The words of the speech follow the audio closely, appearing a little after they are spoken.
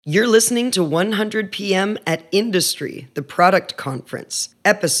You're listening to 100 PM at Industry, the product conference,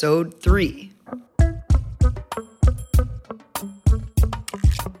 episode 3.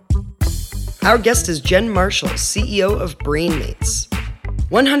 Our guest is Jen Marshall, CEO of Brainmates.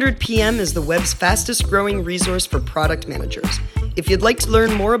 100 PM is the web's fastest growing resource for product managers. If you'd like to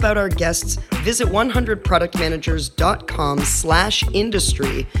learn more about our guests, visit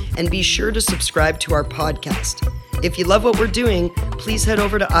 100productmanagers.com/industry and be sure to subscribe to our podcast. If you love what we're doing, please head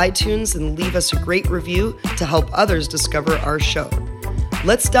over to iTunes and leave us a great review to help others discover our show.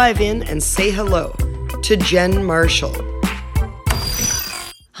 Let's dive in and say hello to Jen Marshall.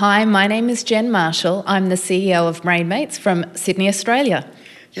 Hi, my name is Jen Marshall. I'm the CEO of Brainmates from Sydney, Australia.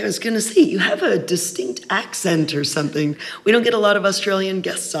 Yeah, I was going to say, you have a distinct accent or something. We don't get a lot of Australian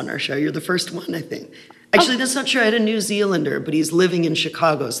guests on our show. You're the first one, I think. Actually, that's not true. I had a New Zealander, but he's living in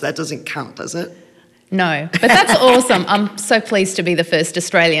Chicago, so that doesn't count, does it? No, but that's awesome. I'm so pleased to be the first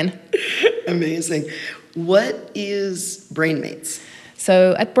Australian. Amazing. What is Brainmates?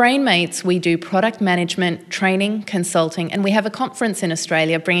 So at Brainmates, we do product management, training, consulting, and we have a conference in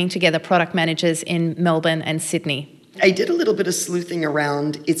Australia bringing together product managers in Melbourne and Sydney. I did a little bit of sleuthing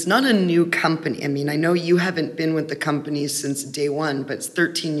around. It's not a new company. I mean, I know you haven't been with the company since day one, but it's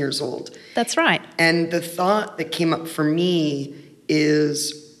 13 years old. That's right. And the thought that came up for me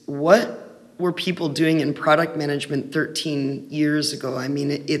is, what were people doing in product management 13 years ago? I mean,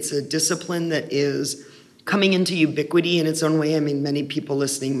 it's a discipline that is coming into ubiquity in its own way. I mean, many people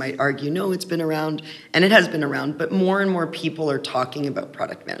listening might argue, no, it's been around, and it has been around, but more and more people are talking about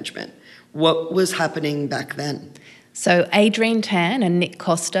product management. What was happening back then? So Adrienne Tan and Nick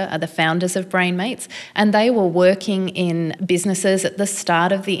Costa are the founders of Brainmates, and they were working in businesses at the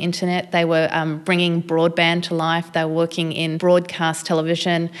start of the internet. They were bringing broadband to life. They were working in broadcast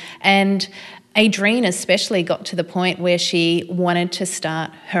television, and Adrienne especially got to the point where she wanted to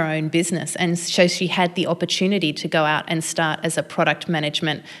start her own business, and so she had the opportunity to go out and start as a product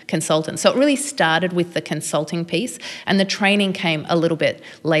management consultant. So it really started with the consulting piece, and the training came a little bit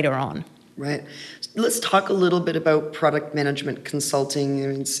later on. Right. Let's talk a little bit about product management consulting.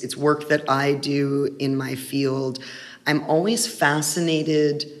 It's work that I do in my field. I'm always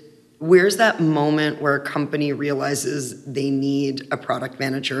fascinated. Where's that moment where a company realizes they need a product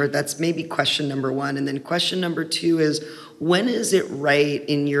manager? That's maybe question number one. And then question number two is, when is it right,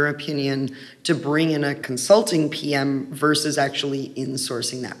 in your opinion, to bring in a consulting PM versus actually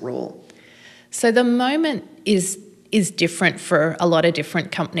insourcing that role? So the moment is different for a lot of different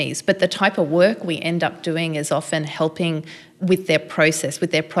companies, but the type of work we end up doing is often helping with their process,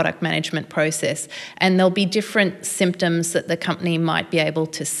 with their product management process. And there'll be different symptoms that the company might be able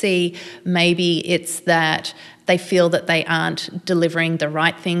to see. Maybe it's that they feel that they aren't delivering the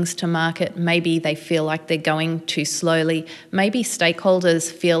right things to market. Maybe they feel like they're going too slowly. Maybe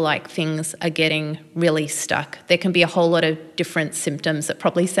stakeholders feel like things are getting really stuck. There can be a whole lot of different symptoms that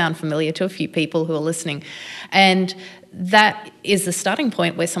probably sound familiar to a few people who are listening. And that is the starting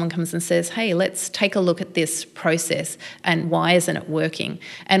point where someone comes and says, hey, let's take a look at this process and why isn't it working?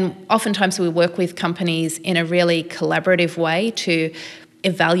 And oftentimes we work with companies in a really collaborative way to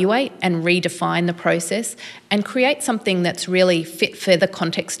evaluate and redefine the process and create something that's really fit for the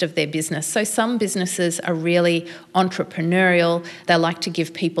context of their business. So some businesses are really entrepreneurial. They like to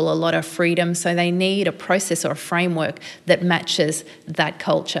give people a lot of freedom, so they need a process or a framework that matches that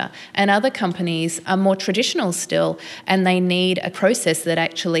culture. And other companies are more traditional still, and they need a process that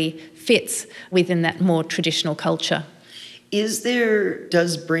actually fits within that more traditional culture. Does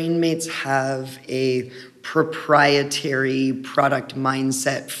Brainmates have a proprietary product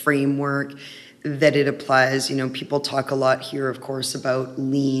mindset framework that it applies? You know, people talk a lot here, of course, about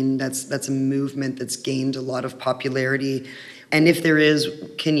lean. That's a movement that's gained a lot of popularity. And if there is,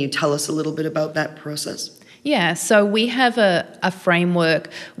 can you tell us a little bit about that process? Yeah, so we have a framework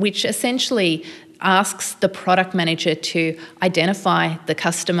which essentially asks the product manager to identify the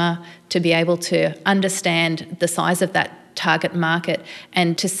customer, to be able to understand the size of that target market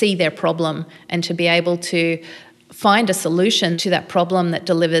and to see their problem and to be able to find a solution to that problem that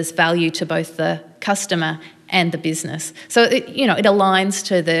delivers value to both the customer and the business. So it aligns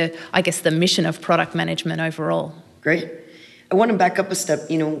to the mission of product management overall. Great. I want to back up a step.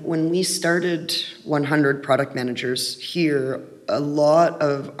 You know, when we started 100 Product Managers here, a lot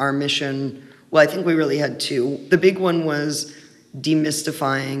of our mission, well, I think we really had two. The big one was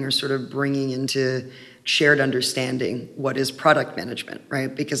demystifying or sort of bringing into shared understanding what is product management,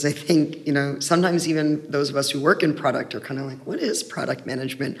 right? Because I think, sometimes even those of us who work in product are kind of like, what is product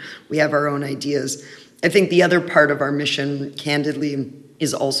management? We have our own ideas. I think the other part of our mission, candidly,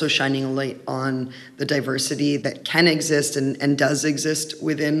 is also shining a light on the diversity that can exist and does exist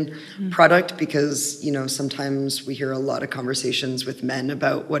within product, because, sometimes we hear a lot of conversations with men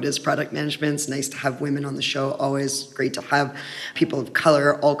about what is product management. It's nice to have women on the show, always great to have people of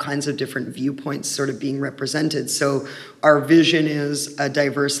color, all kinds of different viewpoints sort of being represented. So our vision is a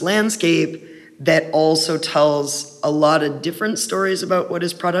diverse landscape that also tells a lot of different stories about what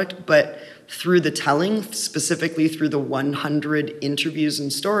is product, but through the telling, specifically through the 100 interviews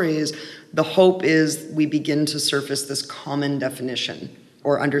and stories, the hope is we begin to surface this common definition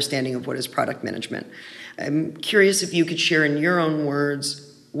or understanding of what is product management. I'm curious if you could share in your own words,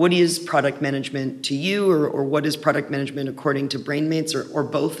 what is product management to you, or what is product management according to Brainmates, or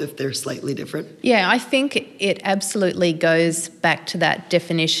both if they're slightly different? Yeah, I think it absolutely goes back to that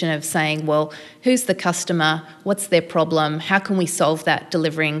definition of saying, well, who's the customer? What's their problem? How can we solve that,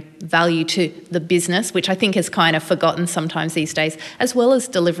 delivering value to the business, which I think is kind of forgotten sometimes these days, as well as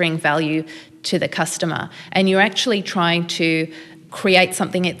delivering value to the customer. And you're actually trying to create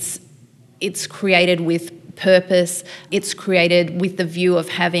something, it's created with purpose, it's created with the view of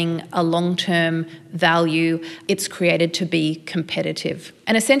having a long-term value, it's created to be competitive.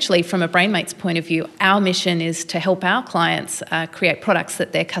 And essentially, from a Brainmates point of view, our mission is to help our clients create products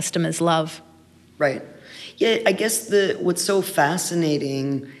that their customers love. Right. Yeah, I guess what's so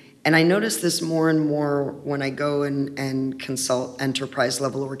fascinating, and I notice this more and more when I go and consult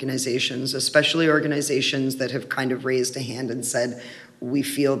enterprise-level organizations, especially organizations that have kind of raised a hand and said, we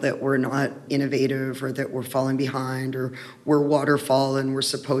feel that we're not innovative, or that we're falling behind, or we're waterfall and we're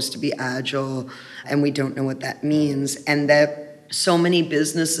supposed to be agile, and we don't know what that means. And that so many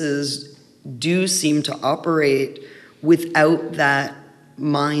businesses do seem to operate without that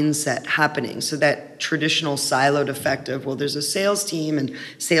mindset happening. So that traditional siloed effect of, well, there's a sales team and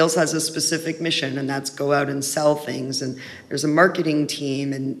sales has a specific mission, and that's go out and sell things. And there's a marketing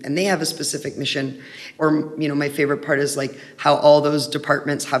team and they have a specific mission. Or, my favorite part is like how all those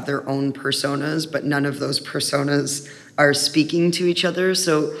departments have their own personas, but none of those personas are speaking to each other.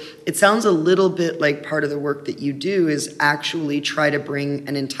 So it sounds a little bit like part of the work that you do is actually try to bring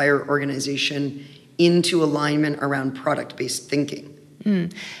an entire organization into alignment around product-based thinking.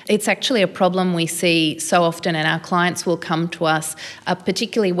 It's actually a problem we see so often, and our clients will come to us,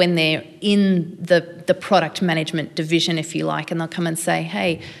 particularly when they're in the product management division, if you like, and they'll come and say,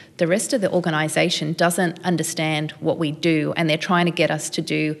 hey, the rest of the organisation doesn't understand what we do, and they're trying to get us to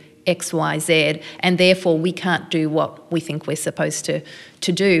do X, Y, Z, and therefore we can't do what we think we're supposed to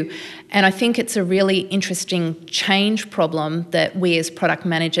do. And I think it's a really interesting change problem that we as product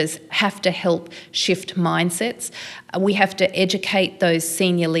managers have to help shift mindsets. We have to educate those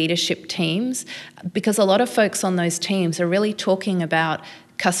senior leadership teams, because a lot of folks on those teams are really talking about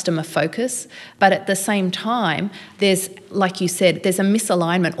customer focus, but at the same time, there's, like you said, there's a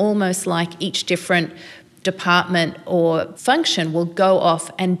misalignment, almost like each different department or function will go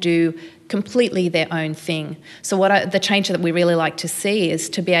off and do completely their own thing. So the change that we really like to see is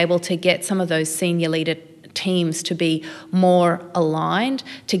to be able to get some of those senior leader teams to be more aligned,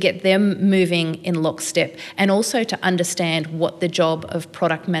 to get them moving in lockstep, and also to understand what the job of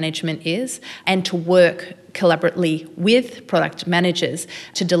product management is, and to work collaboratively with product managers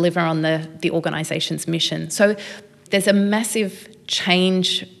to deliver on the organisation's mission. So there's a massive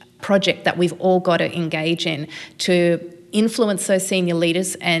change project that we've all got to engage in to influence those senior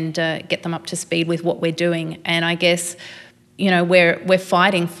leaders and get them up to speed with what we're doing. And I guess, we're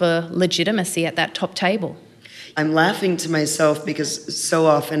fighting for legitimacy at that top table. I'm laughing to myself because so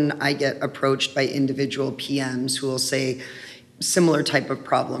often I get approached by individual PMs who will say, similar type of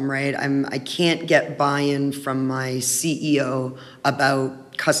problem, right? I can't get buy-in from my CEO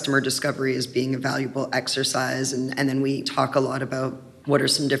about customer discovery as being a valuable exercise. And then we talk a lot about what are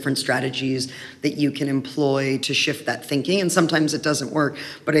some different strategies that you can employ to shift that thinking? And sometimes it doesn't work.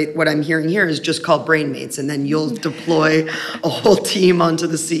 But what I'm hearing here is just call Brainmates, and then you'll deploy a whole team onto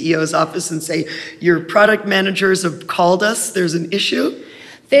the CEO's office and say, your product managers have called us, there's an issue.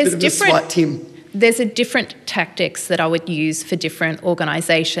 There's different SWAT team. There's a different tactics that I would use for different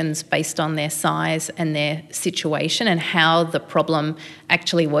organisations based on their size and their situation and how the problem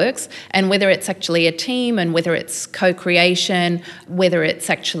actually works, and whether it's actually a team and whether it's co-creation, whether it's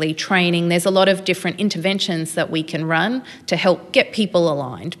actually training. There's a lot of different interventions that we can run to help get people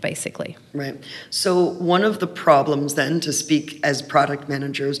aligned, basically. Right. So one of the problems then, to speak as product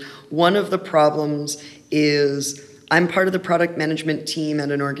managers, one of the problems is I'm part of the product management team at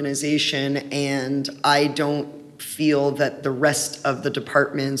an organization, and I don't feel that the rest of the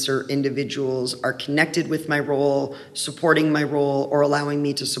departments or individuals are connected with my role, supporting my role, or allowing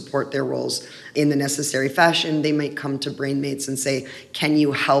me to support their roles in the necessary fashion, they might come to Brainmates and say, can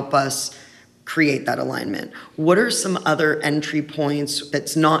you help us create that alignment? What are some other entry points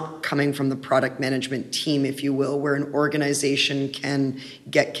that's not coming from the product management team, if you will, where an organization can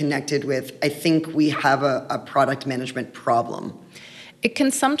get connected with, I think we have a product management problem? It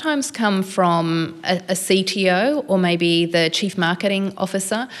can sometimes come from a CTO or maybe the Chief Marketing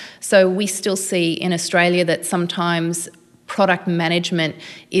Officer. So we still see in Australia that sometimes product management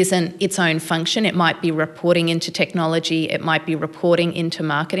isn't its own function. It might be reporting into technology, it might be reporting into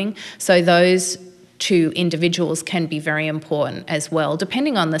marketing. So those two individuals can be very important as well,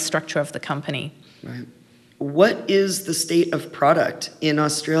 depending on the structure of the company. Right. What is the state of product in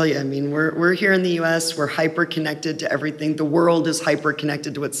Australia? I mean, we're here in the US, we're hyper connected to everything. The world is hyper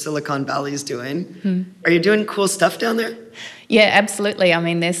connected to what Silicon Valley is doing. Are you doing cool stuff down there? Yeah, absolutely. I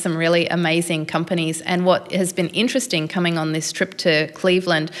mean, there's some really amazing companies. And what has been interesting coming on this trip to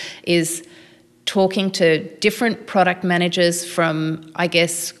Cleveland is talking to different product managers from, I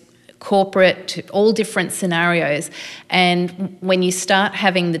guess, corporate to all different scenarios. And when you start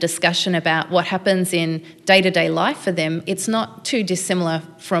having the discussion about what happens in day-to-day life for them, it's not too dissimilar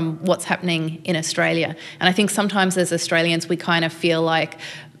from what's happening in Australia. And I think sometimes as Australians, we kind of feel like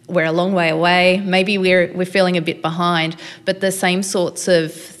we're a long way away, maybe we're feeling a bit behind, but the same sorts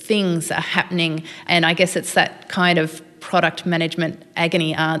of things are happening. And I guess it's that kind of product management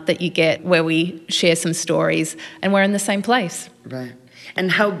agony aunt that you get where we share some stories and we're in the same place. Right. And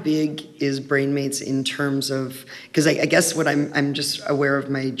how big is Brainmates in terms of, because I guess what I'm just aware of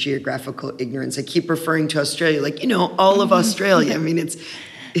my geographical ignorance. I keep referring to Australia, like, all of Australia. I mean,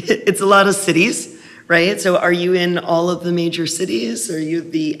 it's a lot of cities, right? So are you in all of the major cities? Are you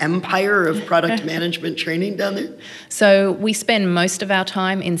the empire of product management training down there? So we spend most of our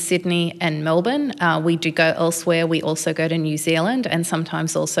time in Sydney and Melbourne. We do go elsewhere. We also go to New Zealand and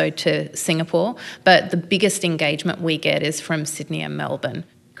sometimes also to Singapore. But the biggest engagement we get is from Sydney and Melbourne.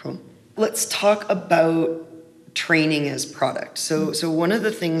 Cool. Let's talk about training as product. So one of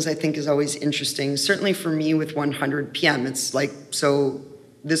the things I think is always interesting, certainly for me with 100 PM, it's like, so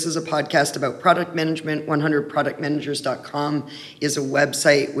this is a podcast about product management. 100productmanagers.com is a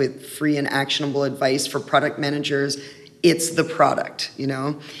website with free and actionable advice for product managers. It's the product,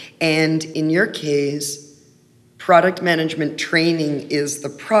 And in your case, product management training is the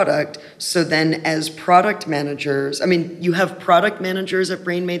product. So then as product managers, I mean, you have product managers at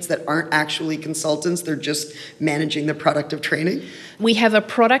Brainmates that aren't actually consultants. They're just managing the product of training. We have a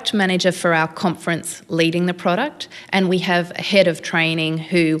product manager for our conference leading the product, and we have a head of training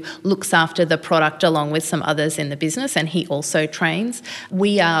who looks after the product along with some others in the business, and he also trains.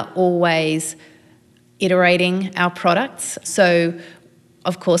 We are always iterating our products. So,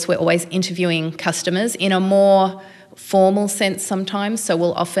 of course, we're always interviewing customers in a more formal sense sometimes. So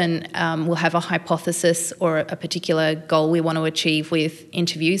we'll often we'll have a hypothesis or a particular goal we want to achieve with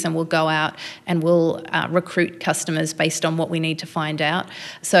interviews, and we'll go out and we'll recruit customers based on what we need to find out.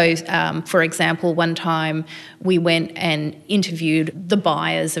 So, for example, one time we went and interviewed the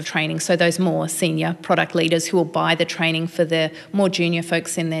buyers of training, so those more senior product leaders who will buy the training for the more junior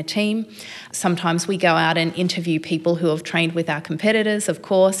folks in their team. Sometimes we go out and interview people who have trained with our competitors, of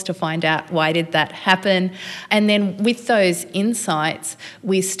course, to find out why did that happen. And then with those insights,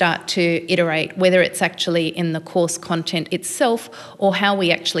 we start to iterate, whether it's actually in the course content itself or how we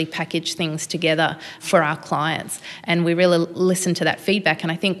actually package things together for our clients. And we really listen to that feedback.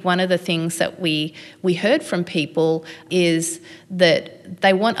 And I think one of the things that we heard from people is that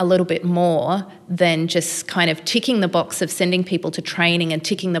they want a little bit more than just kind of ticking the box of sending people to training and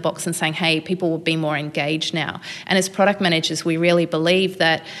ticking the box and saying, hey, people will be more engaged now. And as product managers, we really believe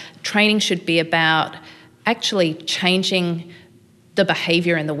that training should be about actually changing the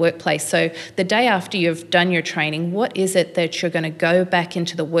behaviour in the workplace. So the day after you've done your training, what is it that you're going to go back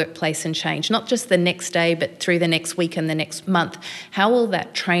into the workplace and change? Not just the next day, but through the next week and the next month. How will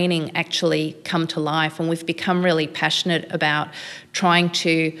that training actually come to life? And we've become really passionate about trying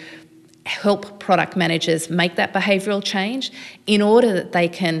to help product managers make that behavioural change in order that they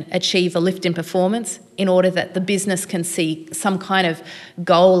can achieve a lift in performance, in order that the business can see some kind of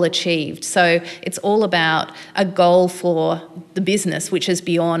goal achieved. So it's all about a goal for the business, which is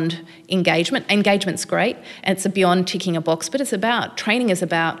beyond engagement. Engagement's great, and it's beyond ticking a box, but training is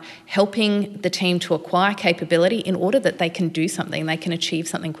about helping the team to acquire capability in order that they can do something, they can achieve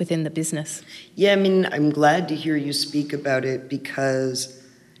something within the business. Yeah, I mean, I'm glad to hear you speak about it because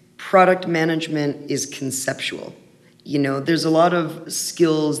product management is conceptual. There's a lot of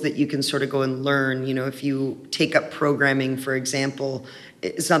skills that you can sort of go and learn. If you take up programming, for example,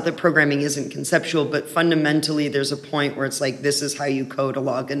 it's not that programming isn't conceptual, but fundamentally there's a point where it's like, this is how you code a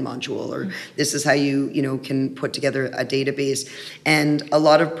login module, or this is how you, can put together a database. And a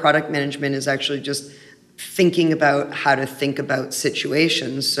lot of product management is actually just thinking about how to think about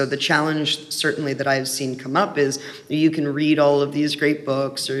situations. So the challenge certainly that I've seen come up is you can read all of these great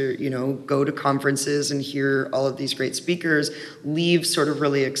books, or go to conferences and hear all of these great speakers, leave sort of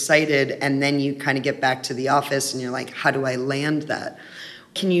really excited, and then you kind of get back to the office and you're like, how do I land that?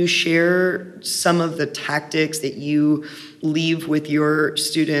 Can you share some of the tactics that you leave with your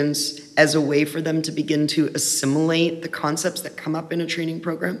students as a way for them to begin to assimilate the concepts that come up in a training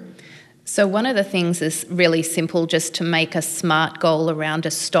program? So one of the things is really simple, just to make a SMART goal around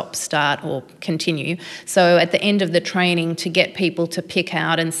a stop, start, or continue. So at the end of the training, to get people to pick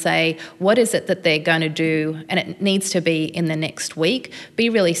out and say, what is it that they're going to do? And it needs to be in the next week. Be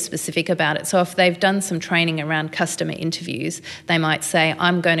really specific about it. So if they've done some training around customer interviews, they might say,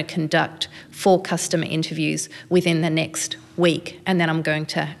 I'm going to conduct 4 customer interviews within the next week, and then I'm going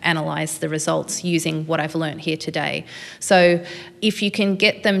to analyse the results using what I've learnt here today. So if you can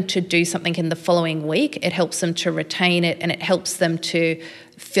get them to do something in the following week, it helps them to retain it, and it helps them to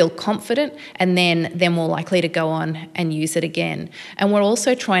feel confident, and then they're more likely to go on and use it again. And we're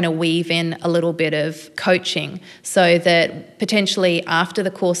also trying to weave in a little bit of coaching, so that potentially after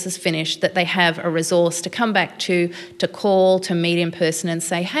the course is finished, that they have a resource to come back to call, to meet in person and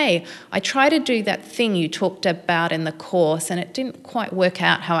say, hey, I tried to do that thing you talked about in the course and it didn't quite work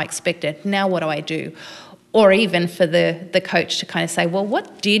out how I expected. Now what do I do? Or even for the coach to kind of say, well,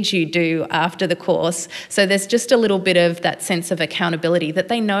 what did you do after the course? So there's just a little bit of that sense of accountability, that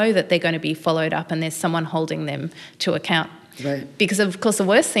they know that they're going to be followed up and there's someone holding them to account. Right. Because of course the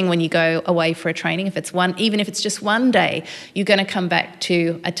worst thing when you go away for a training, even if it's just one day, you're going to come back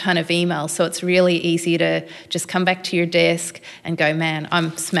to a ton of emails. So it's really easy to just come back to your desk and go, man,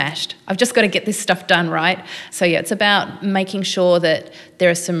 I'm smashed. I've just got to get this stuff done, right? So yeah, it's about making sure that there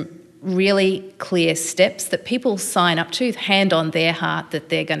are some really clear steps that people sign up to, hand on their heart, that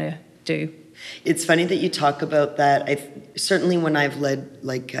they're going to do. It's funny that you talk about that. Certainly when I've led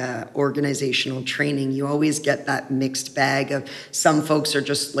organizational training, you always get that mixed bag of some folks are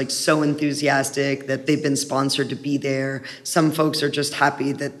just so enthusiastic that they've been sponsored to be there. Some folks are just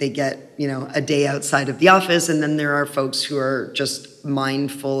happy that they get, a day outside of the office. And then there are folks who are just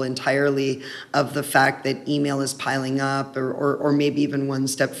mindful entirely of the fact that email is piling up, or maybe even one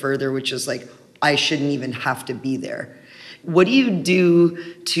step further, which is I shouldn't even have to be there. What do you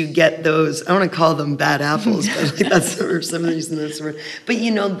do to get those, I don't want to call them bad apples, but that's for some reason that's the word. But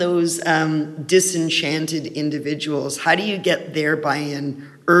those disenchanted individuals, how do you get their buy-in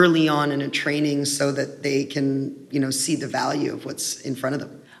early on in a training so that they can, see the value of what's in front of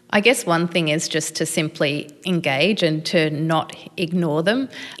them? I guess one thing is just to simply engage and to not ignore them.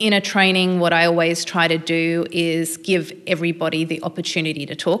 In a training, what I always try to do is give everybody the opportunity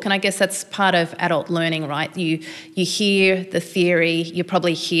to talk. And I guess that's part of adult learning, right? You hear the theory, you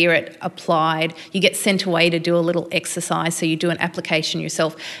probably hear it applied, you get sent away to do a little exercise, so you do an application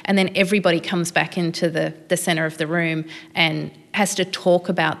yourself, and then everybody comes back into the centre of the room and has to talk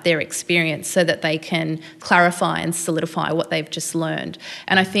about their experience so that they can clarify and solidify what they've just learned.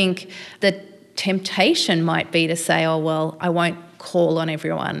 And I think the temptation might be to say, oh, well, I won't call on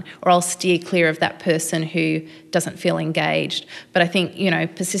everyone, or I'll steer clear of that person who doesn't feel engaged. But I think,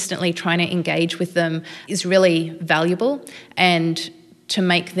 persistently trying to engage with them is really valuable, and to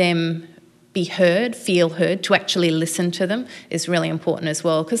make them be heard, feel heard, to actually listen to them is really important as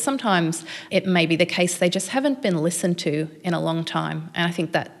well, because sometimes it may be the case they just haven't been listened to in a long time, and I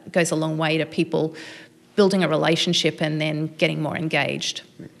think that goes a long way to people building a relationship and then getting more engaged.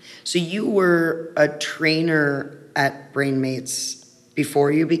 So you were a trainer at BrainMates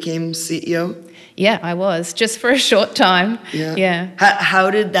before you became CEO? Yeah, I was, just for a short time. Yeah. How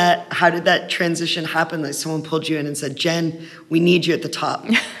did that transition happen? Like someone pulled you in and said, Jen, we need you at the top.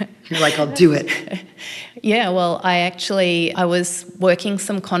 You're like, I'll do it. Yeah, well, I was working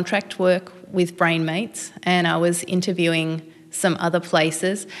some contract work with BrainMates, and I was interviewing some other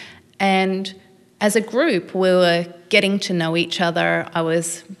places. And as a group, we were getting to know each other. I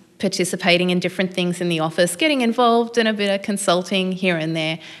was participating in different things in the office, getting involved in a bit of consulting here and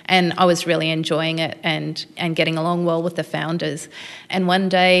there, and I was really enjoying it and getting along well with the founders. And one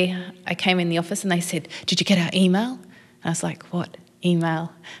day I came in the office and they said, did you get our email? And I was like, what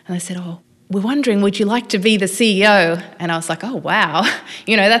email? And they said, oh, we're wondering, would you like to be the CEO? And I was like, oh, wow.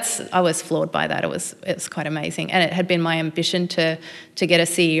 I was floored by that. It was quite amazing. And it had been my ambition to get a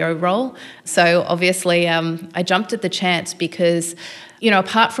CEO role. So obviously I jumped at the chance because,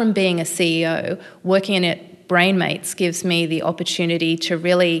 apart from being a CEO, working at Brainmates gives me the opportunity to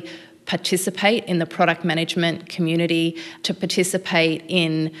really participate in the product management community, to participate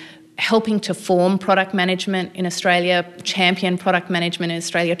in helping to form product management in Australia, champion product management in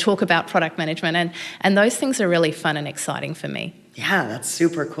Australia, talk about product management, and those things are really fun and exciting for me. Yeah, that's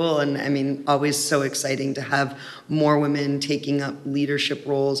super cool. And I mean, always so exciting to have more women taking up leadership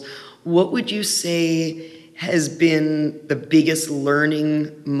roles. What would you say has been the biggest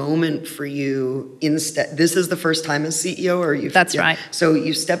learning moment for you? This is the first time as CEO, or you? That's right. So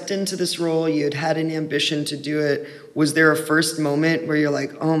you stepped into this role, you had an ambition to do it. Was there a first moment where you're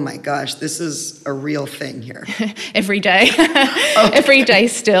like, oh my gosh, this is a real thing here? Every day. Every day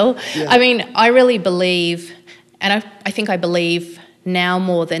still. Yeah. I mean, I really believe, and I think I believe now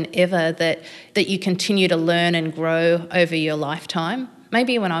more than ever, that you continue to learn and grow over your lifetime.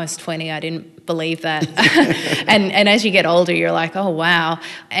 Maybe when I was 20, I didn't believe that. and as you get older, you're like, oh, wow.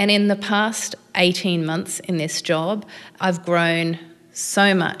 And in the past 18 months in this job, I've grown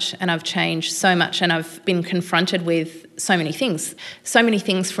so much and I've changed so much, and I've been confronted with so many things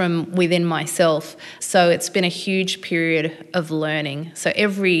from within myself. So it's been a huge period of learning. So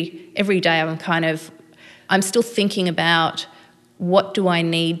every day I'm still thinking about, what do I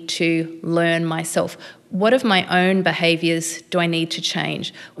need to learn myself? What of my own behaviours do I need to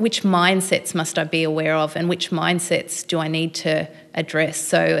change? Which mindsets must I be aware of, and which mindsets do I need to address?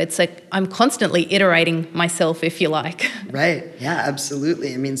 So I'm constantly iterating myself, if you like. Right. Yeah,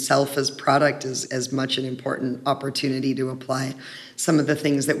 absolutely. I mean, self as product is as much an important opportunity to apply some of the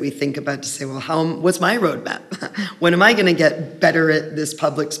things that we think about to say, well, what's my roadmap? When am I going to get better at this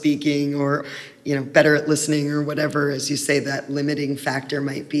public speaking, or better at listening, or whatever, as you say, that limiting factor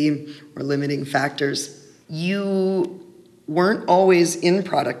might be, or limiting factors. You weren't always in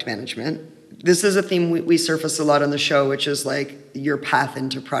product management. This is a theme we surface a lot on the show, which is like your path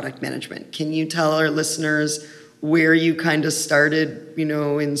into product management. Can you tell our listeners where you kind of started,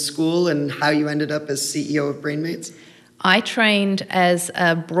 in school, and how you ended up as CEO of Brainmates? I trained as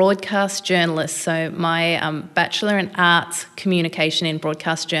a broadcast journalist, so my Bachelor in Arts Communication in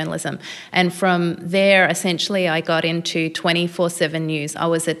Broadcast Journalism. And from there, essentially, I got into 24/7 news. I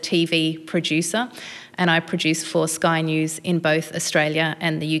was a TV producer, and I produced for Sky News in both Australia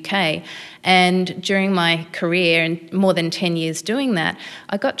and the UK. And during my career, and more than 10 years doing that,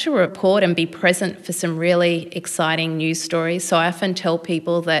 I got to report and be present for some really exciting news stories. So I often tell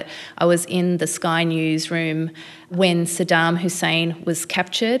people that I was in the Sky newsroom when Saddam Hussein was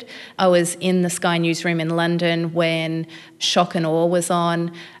captured. I was in the Sky newsroom in London when Shock and Awe was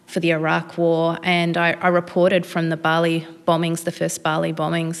on for the Iraq War, and I reported from the Bali bombings, the first Bali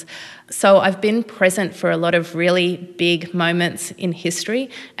bombings. So I've been present for a lot of really big moments in history,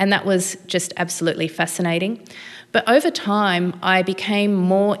 and that was just absolutely fascinating. But over time, I became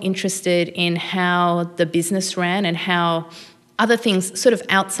more interested in how the business ran and how other things sort of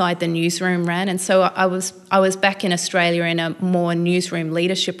outside the newsroom ran. And so I was back in Australia in a more newsroom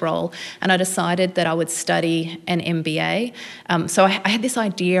leadership role, and I decided that I would study an MBA. So I had this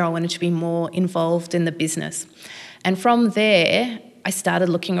idea I wanted to be more involved in the business. And from there, I started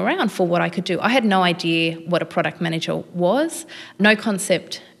looking around for what I could do. I had no idea what a product manager was, no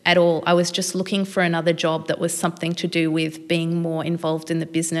concept at all. I was just looking for another job that was something to do with being more involved in the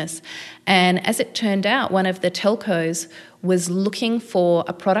business. And as it turned out, one of the telcos was looking for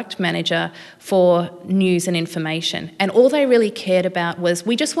a product manager for news and information. And all they really cared about was,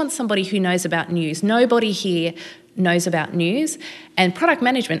 we just want somebody who knows about news. Nobody here knows about news. And product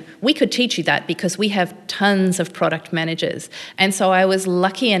management, we could teach you that because we have tons of product managers. And so I was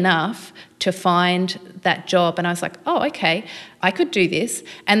lucky enough to find that job, and I was like, oh, okay, I could do this.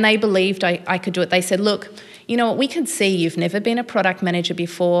 And they believed I could do it. They said, look, you know what, we can see you've never been a product manager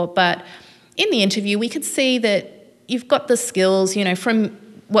before, but in the interview we could see that you've got the skills, from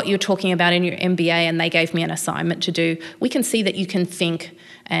what you're talking about in your MBA, and they gave me an assignment to do. We can see that you can think,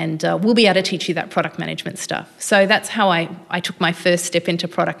 and we'll be able to teach you that product management stuff. So that's how I took my first step into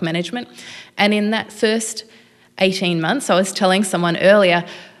product management. And in that first 18 months, I was telling someone earlier,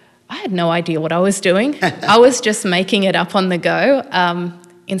 I had no idea what I was doing. I was just making it up on the go.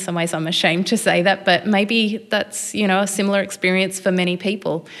 in some ways I'm ashamed to say that, but maybe that's, a similar experience for many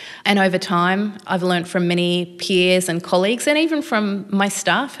people. And over time, I've learned from many peers and colleagues, and even from my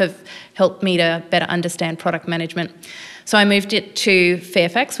staff have helped me to better understand product management. So I moved it to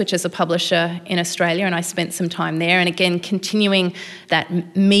Fairfax, which is a publisher in Australia, and I spent some time there. And again, continuing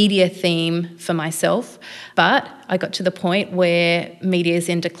that media theme for myself. But I got to the point where media is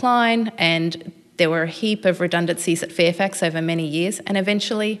in decline, and there were a heap of redundancies at Fairfax over many years. And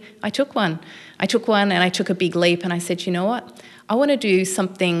eventually I took one. And I took a big leap, and I said, you know what? I want to do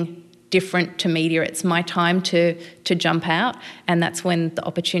something different to media. It's my time to jump out, and that's when the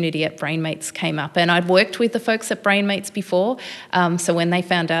opportunity at Brainmates came up. And I'd worked with the folks at Brainmates before, so when they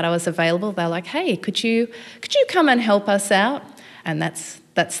found out I was available, they're like, "Hey, could you come and help us out?" And that's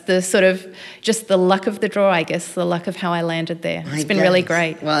the sort of just the luck of the draw, I guess, the luck of how I landed there. It's been really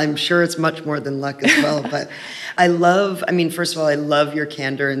great. Well, I'm sure it's much more than luck as well, but first of all, I love your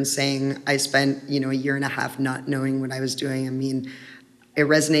candor in saying I spent, a year and a half not knowing what I was doing. It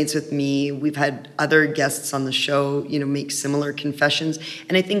resonates with me. We've had other guests on the show, make similar confessions.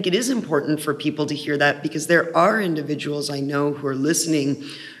 And I think it is important for people to hear that, because there are individuals I know who are listening,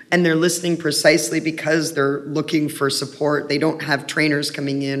 and they're listening precisely because they're looking for support. They don't have trainers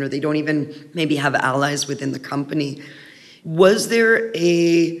coming in, or they don't even maybe have allies within the company. Was there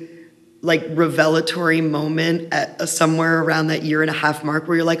a revelatory moment at somewhere around that year and a half mark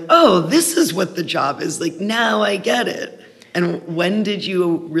where you're like, oh, this is what the job is? Now I get it. And when did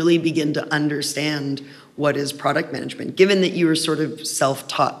you really begin to understand what is product management, given that you were sort of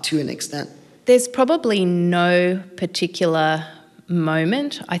self-taught to an extent? There's probably no particular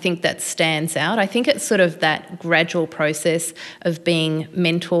moment, I think, that stands out. I think it's sort of that gradual process of being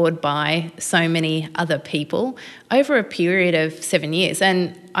mentored by so many other people over a period of 7 years.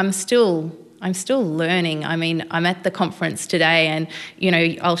 And I'm still learning. I'm at the conference today, and,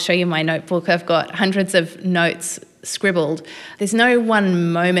 I'll show you my notebook. I've got hundreds of notes scribbled. There's no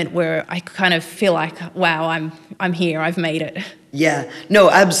one moment where I kind of feel like, wow, I'm here, I've made it. Yeah, no,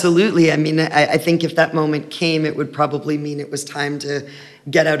 absolutely. I think if that moment came, it would probably mean it was time to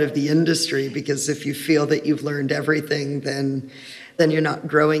get out of the industry, because if you feel that you've learned everything, then you're not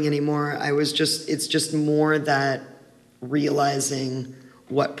growing anymore. It's just more that realizing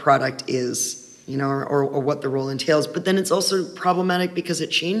what product is, or what the role entails. But then it's also problematic because it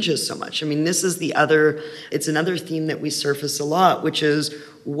changes so much. It's another theme that we surface a lot, which is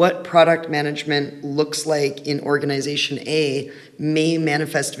what product management looks like in organization A may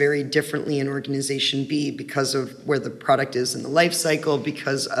manifest very differently in organization B, because of where the product is in the life cycle,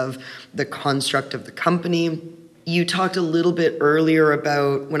 because of the construct of the company. You talked a little bit earlier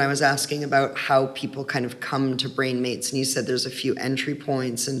about when I was asking about how people kind of come to Brainmates, and you said there's a few entry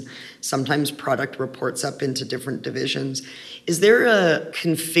points, and sometimes product reports up into different divisions. Is there a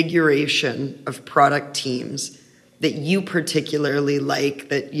configuration of product teams that you particularly like,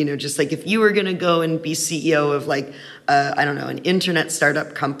 that, just like if you were going to go and be CEO of an internet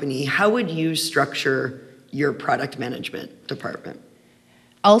startup company, how would you structure your product management department?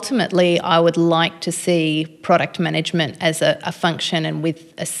 Ultimately, I would like to see product management as a function and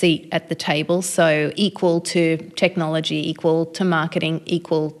with a seat at the table, so equal to technology, equal to marketing,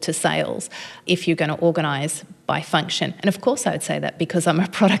 equal to sales, if you're going to organise by function. And of course I would say that because I'm a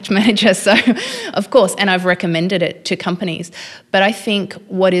product manager, so of course, and I've recommended it to companies. But I think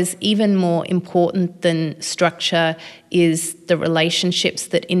what is even more important than structure is the relationships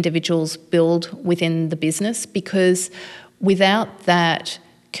that individuals build within the business, because without that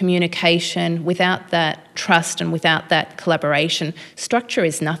communication, without that trust, and without that collaboration, structure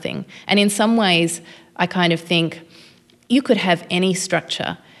is nothing. And in some ways, I kind of think you could have any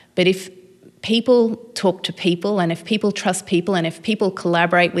structure, but if people talk to people, and if people trust people, and if people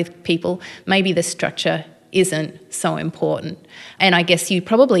collaborate with people, maybe the structure isn't so important. And I guess you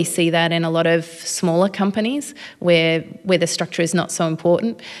probably see that in a lot of smaller companies where the structure is not so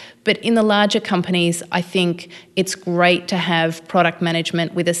important. But in the larger companies, I think it's great to have product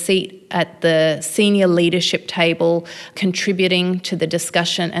management with a seat at the senior leadership table, contributing to the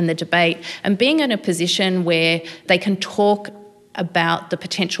discussion and the debate, and being in a position where they can talk about the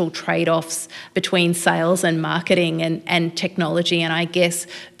potential trade-offs between sales and marketing and technology, and I guess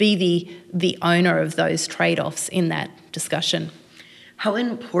be the owner of those trade-offs in that discussion. How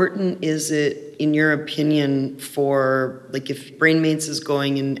important is it, in your opinion, for, if Brainmates is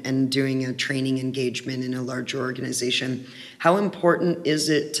going and doing a training engagement in a larger organization, how important is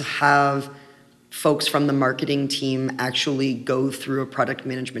it to have folks from the marketing team actually go through a product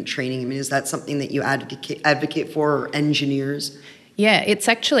management training? Is that something that you advocate for, or engineers? Yeah, it's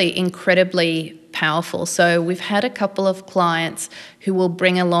actually incredibly powerful. So we've had a couple of clients who will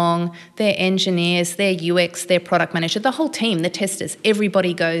bring along their engineers, their UX, their product manager, the whole team, the testers,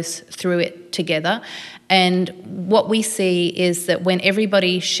 everybody goes through it together. And what we see is that when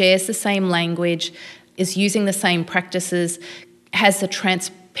everybody shares the same language, is using the same practices, has a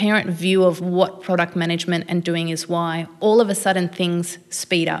transparent view of what product management and doing is why, all of a sudden things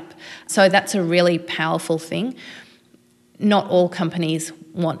speed up. So that's a really powerful thing. Not all companies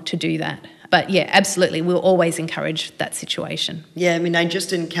want to do that. But yeah, absolutely, we'll always encourage that situation. Yeah, I mean, I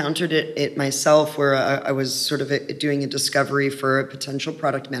just encountered it myself where I was sort of doing a discovery for a potential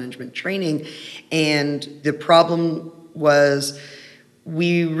product management training. And the problem was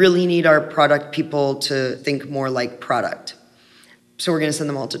we really need our product people to think more like product. So we're going to send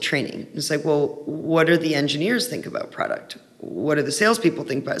them all to training. It's like, well, what do the engineers think about product? What do the salespeople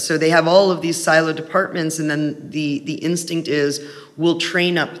think about it? So they have all of these silo departments, and then the instinct is we'll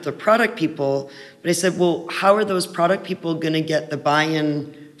train up the product people. But I said, well, how are those product people going to get the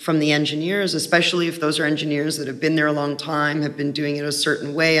buy-in from the engineers, especially if those are engineers that have been there a long time, have been doing it a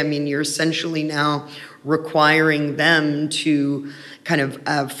certain way? I mean, you're essentially now requiring them to kind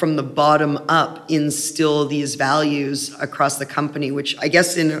of from the bottom up instill these values across the company, which I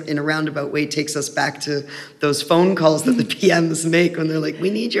guess in a roundabout way takes us back to those phone calls that the PMs make when they're like, we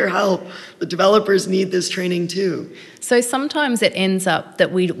need your help. The developers need this training too. So sometimes it ends up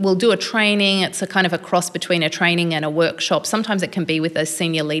that we'll do a training. It's a kind of a cross between a training and a workshop. Sometimes it can be with a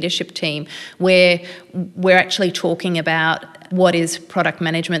senior leadership team where we're actually talking about what is product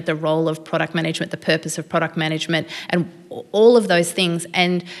management, the role of product management, the purpose of product management, and all of those things.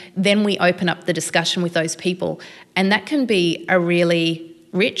 And then we open up the discussion with those people. And that can be a really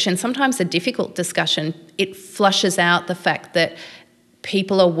rich and sometimes a difficult discussion. It flushes out the fact that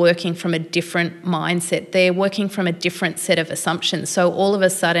people are working from a different mindset. They're working from a different set of assumptions. So all of a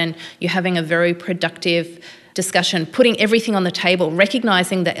sudden, you're having a very productive discussion, putting everything on the table,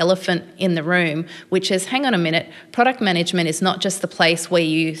 recognising the elephant in the room, which is, hang on a minute, product management is not just the place where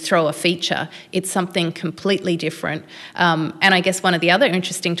you throw a feature, it's something completely different. And I guess one of the other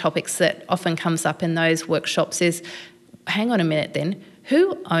interesting topics that often comes up in those workshops is, hang on a minute then,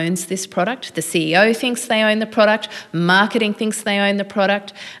 who owns this product? The CEO thinks they own the product, marketing thinks they own the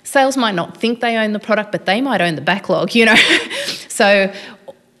product, sales might not think they own the product, but they might own the backlog, you know. So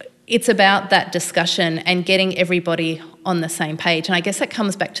it's about that discussion and getting everybody on the same page. And I guess that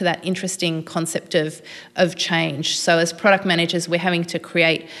comes back to that interesting concept of change. So as product managers, we're having to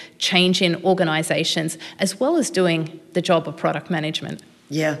create change in organisations as well as doing the job of product management.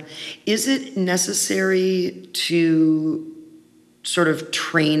 Yeah. Is it necessary to sort of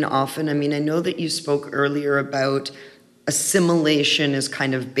train often? I mean, I know that you spoke earlier about assimilation is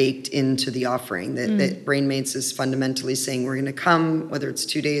kind of baked into the offering, that BrainMates is fundamentally saying we're going to come, whether it's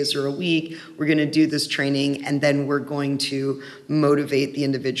 2 days or a week, we're going to do this training, and then we're going to motivate the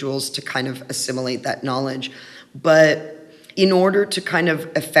individuals to kind of assimilate that knowledge. But in order to kind of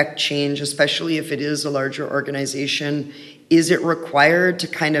affect change, especially if it is a larger organization, is it required to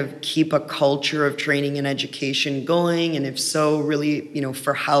kind of keep a culture of training and education going? And if so, really,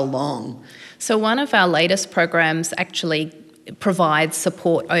 for how long? So one of our latest programs actually provides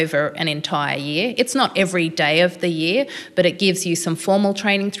support over an entire year. It's not every day of the year, but it gives you some formal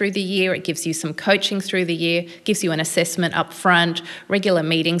training through the year, it gives you some coaching through the year, gives you an assessment up front, regular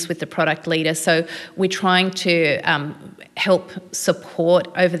meetings with the product leader. So we're trying to help support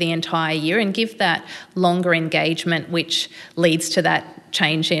over the entire year and give that longer engagement, which leads to that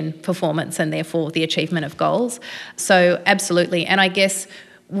change in performance and therefore the achievement of goals. So absolutely. And I guess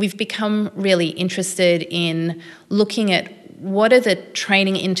we've become really interested in looking at what are the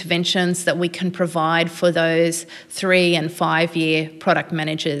training interventions that we can provide for those 3 and 5 year product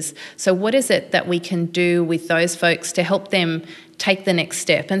managers. So what is it that we can do with those folks to help them take the next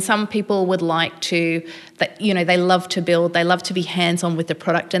step? And some people would like to, they love to build, they love to be hands-on with the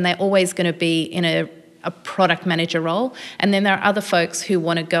product, and they're always going to be in a product manager role. And then there are other folks who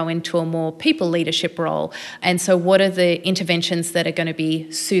want to go into a more people leadership role. And so what are the interventions that are going to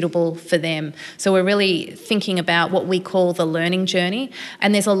be suitable for them? So we're really thinking about what we call the learning journey.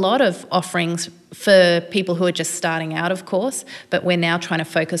 And there's a lot of offerings for people who are just starting out, of course, but we're now trying to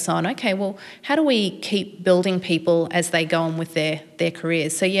focus on, okay, well, how do we keep building people as they go on with their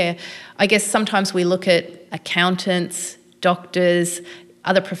careers? So yeah, I guess sometimes we look at accountants, doctors,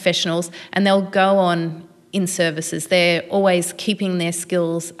 other professionals, and they'll go on in services. They're always keeping their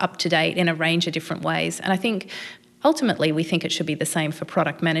skills up to date in a range of different ways. And I think ultimately we think it should be the same for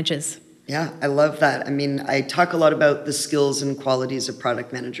product managers. Yeah, I love that. I mean, I talk a lot about the skills and qualities of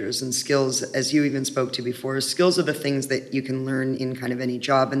product managers, and skills, as you even spoke to before, skills are the things that you can learn in kind of any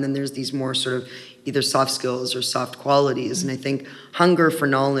job. And then there's these more sort of either soft skills or soft qualities. And I think hunger for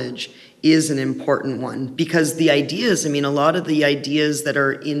knowledge is an important one, because the ideas, I mean, a lot of the ideas that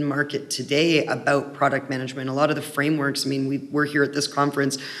are in market today about product management, a lot of the frameworks, I mean, we're here at this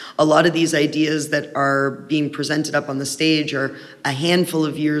conference, a lot of these ideas that are being presented up on the stage are a handful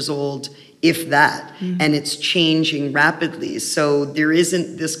of years old, if that, and it's changing rapidly. So there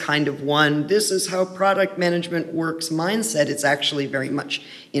isn't this kind of one, this is how product management works mindset. It's actually very much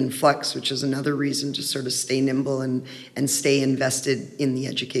in flux, which is another reason to sort of stay nimble and stay invested in the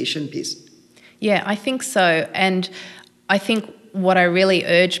education piece. Yeah, I think so. And I think what I really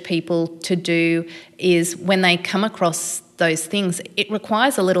urge people to do is when they come across those things, it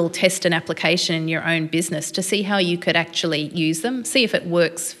requires a little test and application in your own business to see how you could actually use them, see if it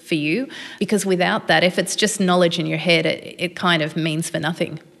works for you. Because without that, if it's just knowledge in your head, it kind of means for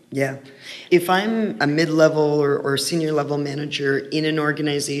nothing. Yeah. If I'm a mid-level or senior level manager in an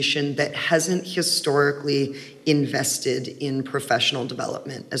organization that hasn't historically invested in professional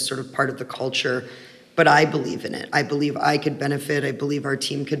development as sort of part of the culture, but I believe in it, I believe I could benefit, I believe our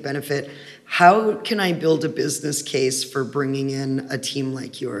team could benefit, how can I build a business case for bringing in a team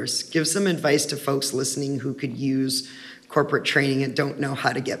like yours? Give some advice to folks listening who could use corporate training and don't know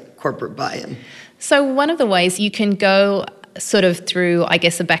how to get corporate buy-in. So one of the ways you can go sort of through, I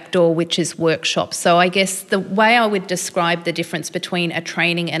guess, a back door, which is workshops. So I guess the way I would describe the difference between a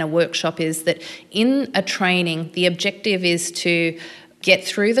training and a workshop is that in a training, the objective is to get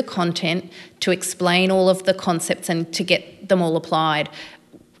through the content, to explain all of the concepts and to get them all applied.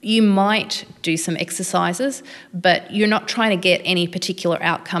 You might do some exercises, but you're not trying to get any particular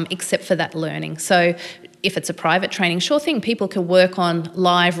outcome except for that learning. So if it's a private training, sure thing, people can work on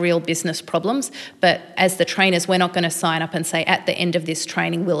live, real business problems, but as the trainers, we're not going to sign up and say, at the end of this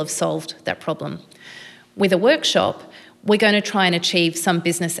training, we'll have solved that problem. With a workshop, we're going to try and achieve some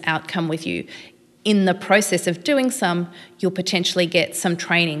business outcome with you. In the process of doing some, you'll potentially get some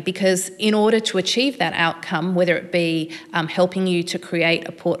training, because in order to achieve that outcome, whether it be helping you to create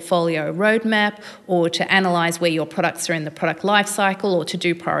a portfolio roadmap or to analyse where your products are in the product life cycle or to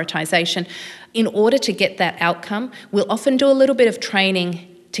do prioritisation, in order to get that outcome, we'll often do a little bit of training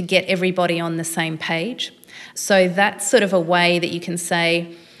to get everybody on the same page. So that's sort of a way that you can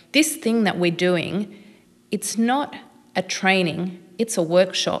say, this thing that we're doing, it's not a training, it's a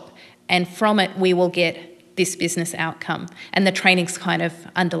workshop. And from it, we will get this business outcome. And the training's kind of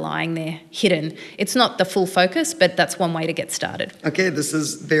underlying there, hidden. It's not the full focus, but that's one way to get started. Okay, this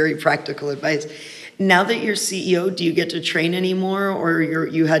is very practical advice. Now that you're CEO, do you get to train anymore, or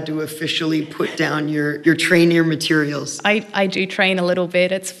you had to officially put down your trainer materials? I do train a little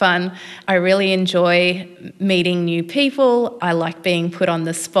bit. It's fun. I really enjoy meeting new people. I like being put on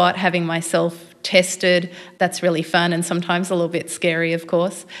the spot, having myself tested. That's really fun and sometimes a little bit scary, of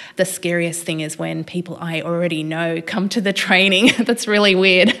course. The scariest thing is when people I already know come to the training. That's really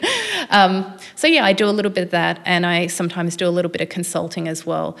weird. So yeah, I do a little bit of that, and I sometimes do a little bit of consulting as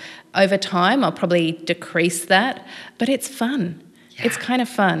well. Over time, I'll probably decrease that, but it's fun. Yeah. It's kind of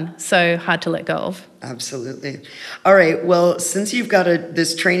fun, so hard to let go of. Absolutely. All right, well, since you've got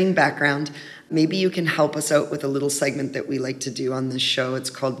this training background, maybe you can help us out with a little segment that we like to do on this show. It's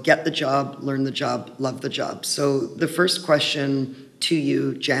called Get the Job, Learn the Job, Love the Job. So the first question to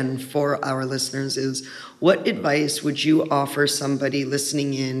you, Jen, for our listeners is, what advice would you offer somebody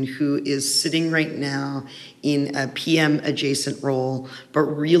listening in who is sitting right now in a PM adjacent role, but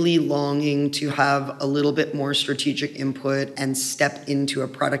really longing to have a little bit more strategic input and step into a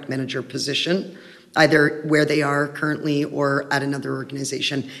product manager position, either where they are currently or at another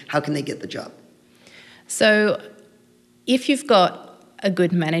organization? How can they get the job? So if you've got a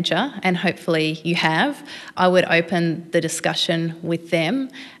good manager, and hopefully you have, I would open the discussion with them,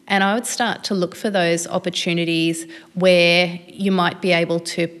 and I would start to look for those opportunities where you might be able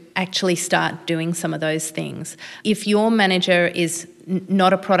to actually start doing some of those things. If your manager is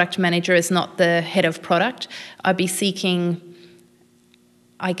not a product manager, is not the head of product, I'd be seeking,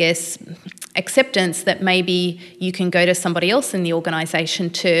 I guess, acceptance that maybe you can go to somebody else in the organisation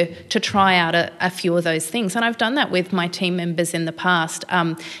to try out a few of those things. And I've done that with my team members in the past.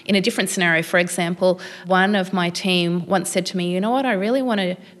 In a different scenario, for example, one of my team once said to me, you know what, I really want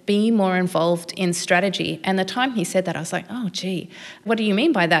to be more involved in strategy. And the time he said that, I was like, oh, gee, what do you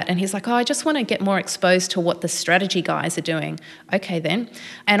mean by that? And he's like, oh, I just want to get more exposed to what the strategy guys are doing. Okay, then.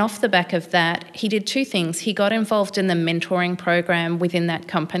 And off the back of that, he did two things. He got involved in the mentoring program within that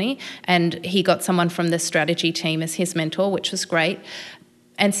company, and he got someone from the strategy team as his mentor, which was great.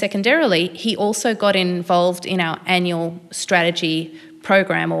 And secondarily, he also got involved in our annual strategy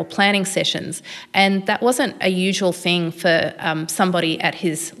program or planning sessions. And that wasn't a usual thing for somebody at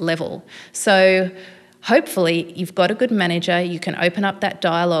his level. So hopefully you've got a good manager, you can open up that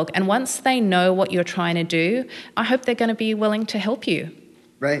dialogue, and once they know what you're trying to do, I hope they're going to be willing to help you.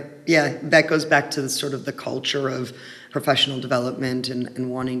 Right. Yeah, that goes back to the sort of the culture of professional development and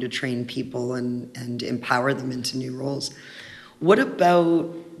wanting to train people and empower them into new roles. What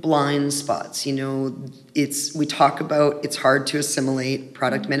about blind spots? You know, we talk about it's hard to assimilate.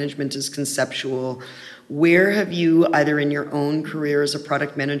 Product management is conceptual. Where have you, either in your own career as a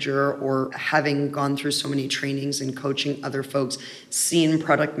product manager or having gone through so many trainings and coaching other folks, seen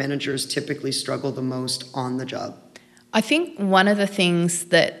product managers typically struggle the most on the job? I think one of the things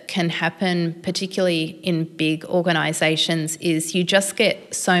that can happen, particularly in big organisations, is you just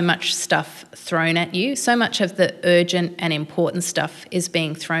get so much stuff thrown at you. So much of the urgent and important stuff is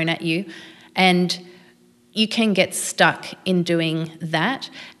being thrown at you, and you can get stuck in doing that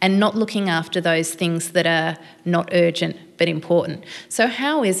and not looking after those things that are not urgent but important. So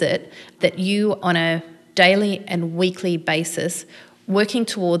how is it that you, on a daily and weekly basis, working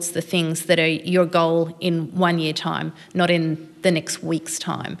towards the things that are your goal in 1 year time, not in the next week's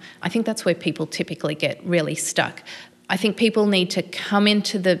time? I think that's where people typically get really stuck. I think people need to come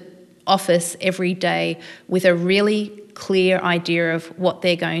into the office every day with a really clear idea of what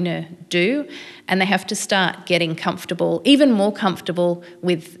they're going to do, and they have to start getting comfortable, even more comfortable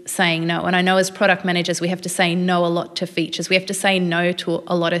with saying no. And I know as product managers, we have to say no a lot to features. We have to say no to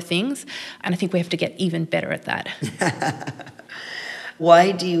a lot of things, and I think we have to get even better at that.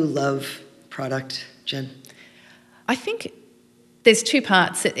 Why do you love product, Jen? I think there's two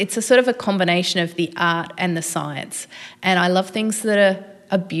parts. It's a sort of a combination of the art and the science. And I love things that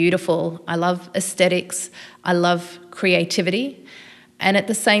are beautiful. I love aesthetics. I love creativity. And at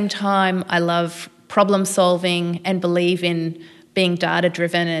the same time, I love problem solving and believe in being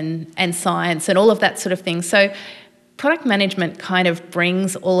data-driven and science and all of that sort of thing. So product management kind of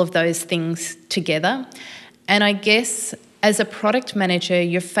brings all of those things together. And I guess as a product manager,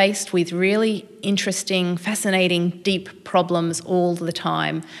 you're faced with really interesting, fascinating, deep problems all the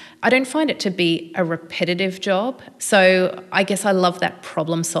time. I don't find it to be a repetitive job, so I guess I love that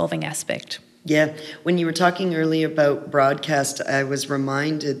problem-solving aspect. Yeah, when you were talking earlier about broadcast, I was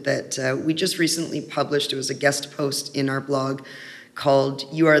reminded that we just recently published, it was a guest post in our blog called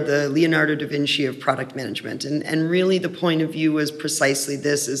 "You Are the Leonardo da Vinci of Product Management." And really the point of view was precisely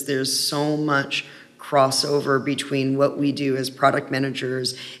this, is there's so much crossover between what we do as product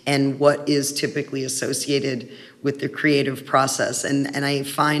managers and what is typically associated with the creative process. And I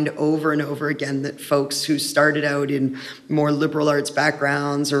find over and over again that folks who started out in more liberal arts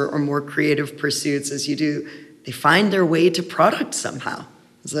backgrounds or more creative pursuits as you do, they find their way to product somehow.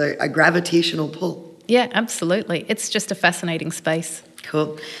 It's a gravitational pull. Yeah, absolutely. It's just a fascinating space.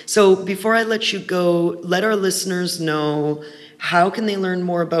 Cool. So before I let you go, let our listeners know, how can they learn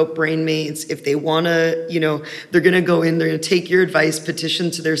more about BrainMates if they want to, they're going to go in, they're going to take your advice,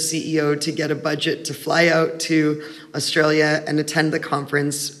 petition to their CEO to get a budget to fly out to Australia and attend the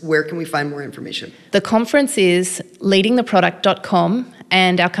conference. Where can we find more information? The conference is leadingtheproduct.com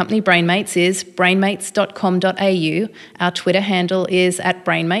and our company BrainMates is brainmates.com.au. Our Twitter handle is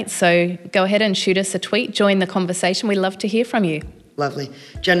 @BrainMates, so go ahead and shoot us a tweet, join the conversation. We'd love to hear from you. Lovely.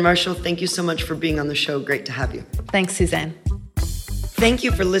 Jen Marshall, thank you so much for being on the show. Great to have you. Thanks, Suzanne. Thank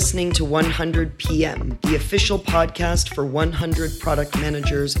you for listening to 100 PM, the official podcast for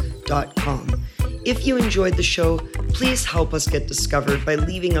 100productmanagers.com. If you enjoyed the show, please help us get discovered by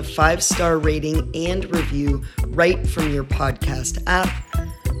leaving a 5-star rating and review right from your podcast app.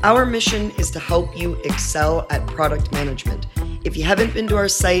 Our mission is to help you excel at product management. If you haven't been to our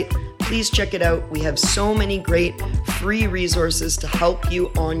site, please check it out. We have so many great free resources to help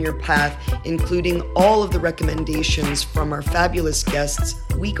you on your path, including all of the recommendations from our fabulous guests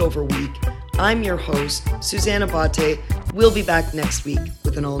week over week. I'm your host, Suzanne Abate. We'll be back next week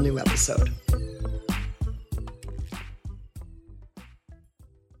with an all-new episode.